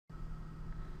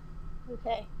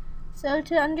Okay, so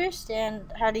to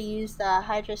understand how to use the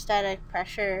hydrostatic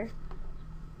pressure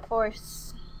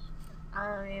force,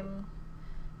 I'm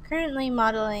currently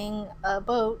modeling a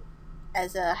boat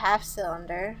as a half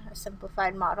cylinder, a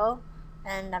simplified model,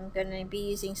 and I'm going to be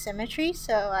using symmetry,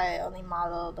 so I only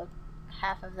modeled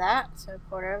half of that, so a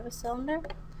quarter of a cylinder.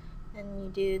 And you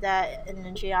do that in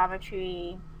the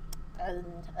geometry and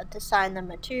assign the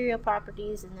material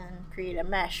properties and then create a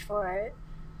mesh for it.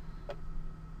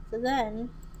 So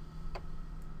then,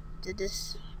 to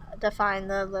define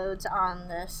the loads on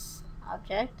this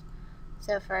object,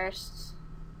 so first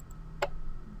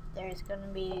there's going to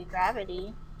be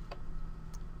gravity,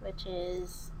 which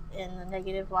is in the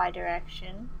negative y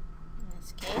direction in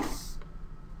this case.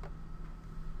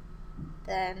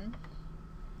 Then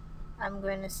I'm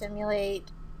going to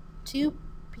simulate 2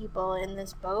 people in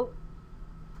this boat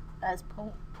as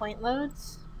point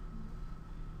loads.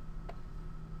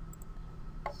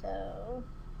 So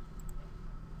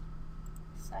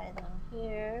assign them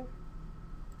here.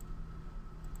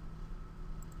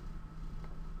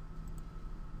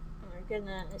 And we're going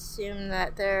to assume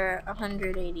that they're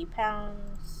 180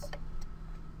 pounds.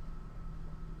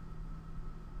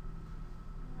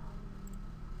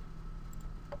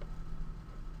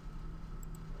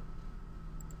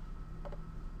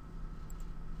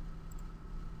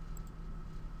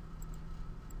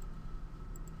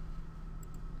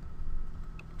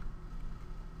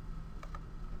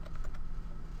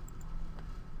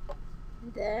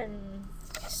 Then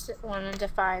want to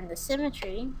define the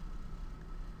symmetry.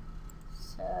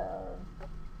 So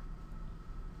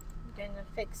I'm going to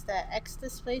fix the x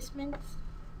displacement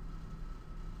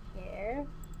here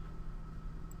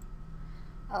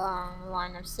along the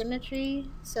line of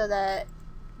symmetry, so that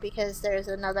because there's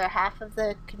another half of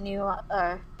the canoe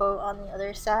or boat on the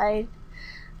other side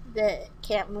that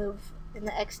can't move in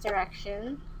the x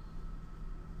direction.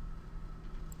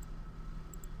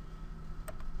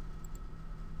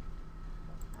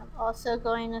 Also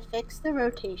going to fix the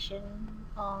rotation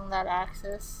along that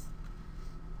axis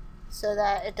so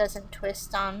that it doesn't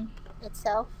twist on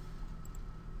itself,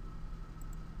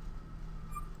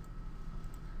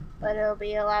 but it'll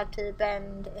be allowed to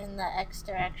bend in the x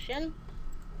direction,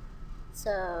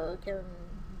 so it'll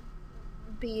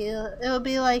be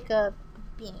like a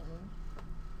beam.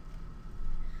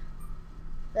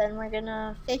 Then we're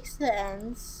gonna fix the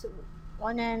ends.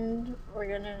 One end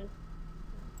we're gonna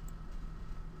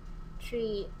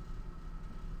treat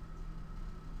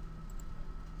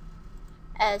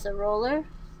as a roller,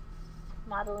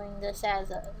 modeling this as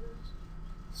a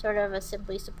sort of a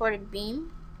simply supported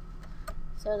beam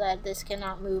so that this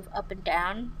cannot move up and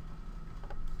down.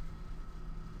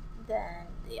 Then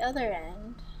the other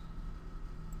end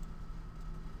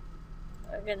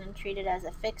we're going to treat it as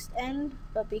a fixed end,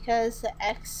 but because the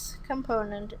x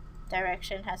component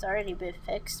direction has already been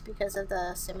fixed because of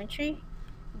the symmetry,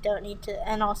 don't need to,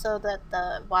 and also that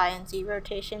the y and z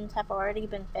rotations have already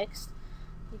been fixed,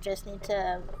 you just need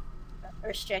to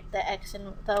restrict the x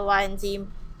and the y and z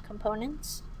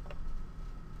components.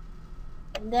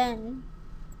 And then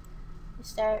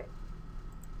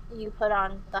you put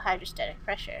on the hydrostatic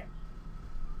pressure.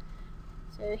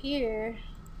 So here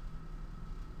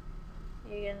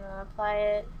you're going to apply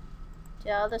it to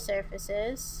all the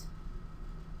surfaces.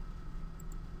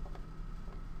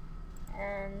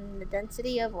 And the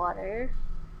density of water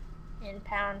in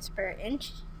pounds per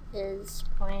inch is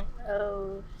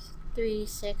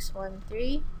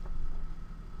 0.03613,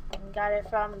 and got it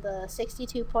from the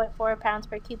 62.4 pounds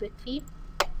per cubic feet.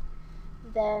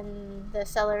 Then the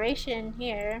acceleration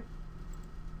here,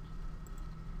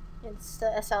 it's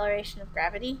the acceleration of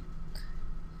gravity.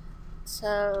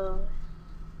 So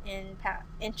in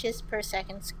inches per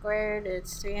second squared,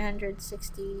 it's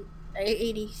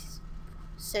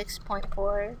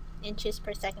 86.4 inches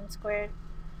per second squared.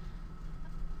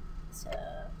 So,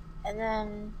 and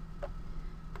then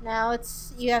now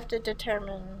you have to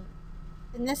determine,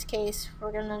 in this case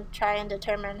we're going to try and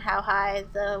determine how high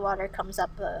the water comes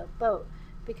up the boat,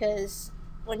 because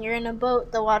when you're in a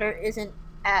boat the water isn't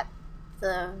at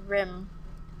the rim.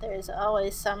 There's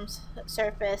always some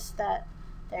surface that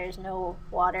there's no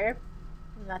water,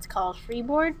 and that's called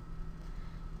freeboard.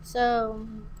 So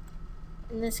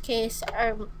in this case,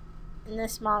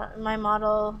 my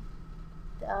model,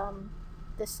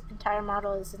 this entire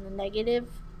model is in the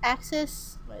negative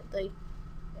axis,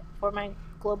 for my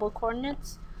global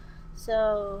coordinates.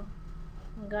 So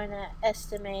I'm going to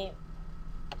estimate,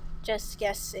 just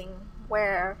guessing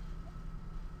how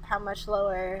much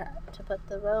lower to put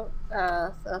the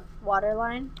water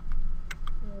line.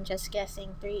 I'm just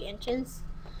guessing 3 inches,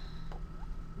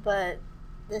 but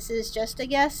this is just a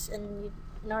guess, and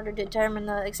in order to determine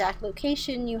the exact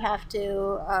location, you have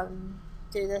to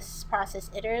do this process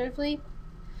iteratively.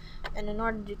 And in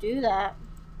order to do that,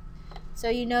 so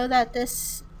you know that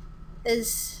this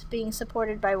is being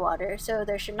supported by water, so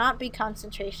there should not be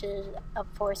concentration of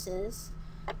forces.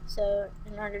 So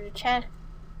in order to check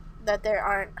that there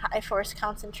aren't high force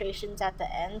concentrations at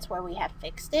the ends where we have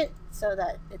fixed it, so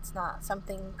that it's not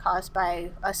something caused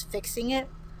by us fixing it,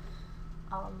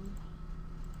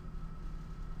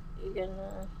 you're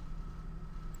gonna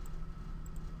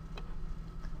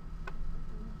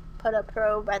put a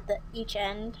probe at each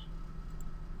end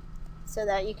so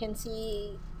that you can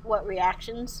see what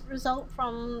reactions result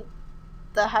from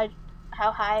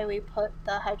how high we put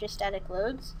the hydrostatic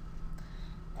loads.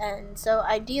 And so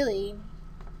ideally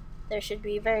there should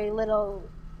be very little,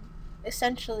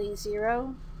 essentially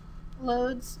zero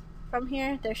loads from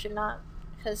here. There should not,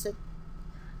 because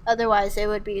otherwise it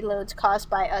would be loads caused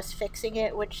by us fixing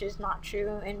it, which is not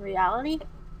true in reality.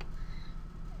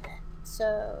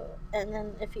 So, and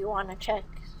then if you want to check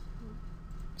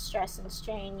stress and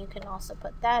strain, you can also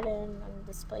put that in on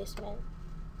displacement.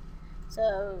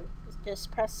 So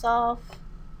just press solve.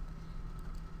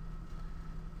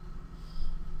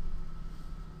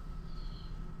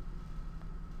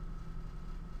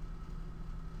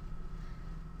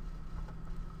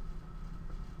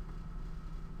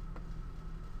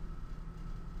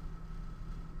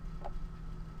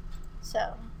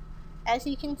 So as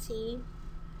you can see,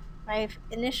 my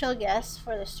initial guess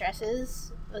for the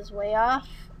stresses was way off.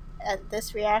 At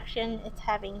this reaction, it's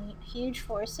having huge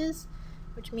forces,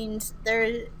 which means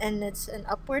and it's an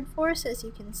upward force, as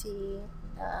you can see,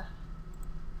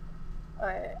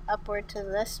 or upward to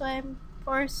this way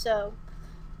force. So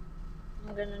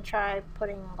I'm gonna try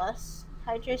putting less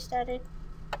hydrostatic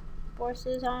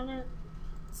forces on it.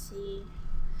 Let's see.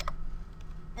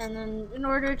 And then in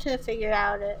order to figure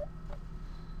out it,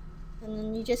 and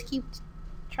then you just keep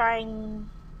trying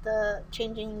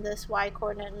changing this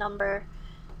y-coordinate number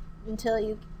until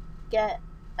you get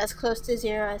as close to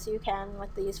 0 as you can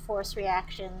with these force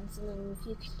reactions, and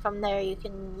then from there you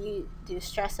can do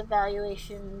stress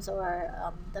evaluations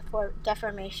or the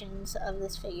deformations of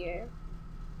this figure.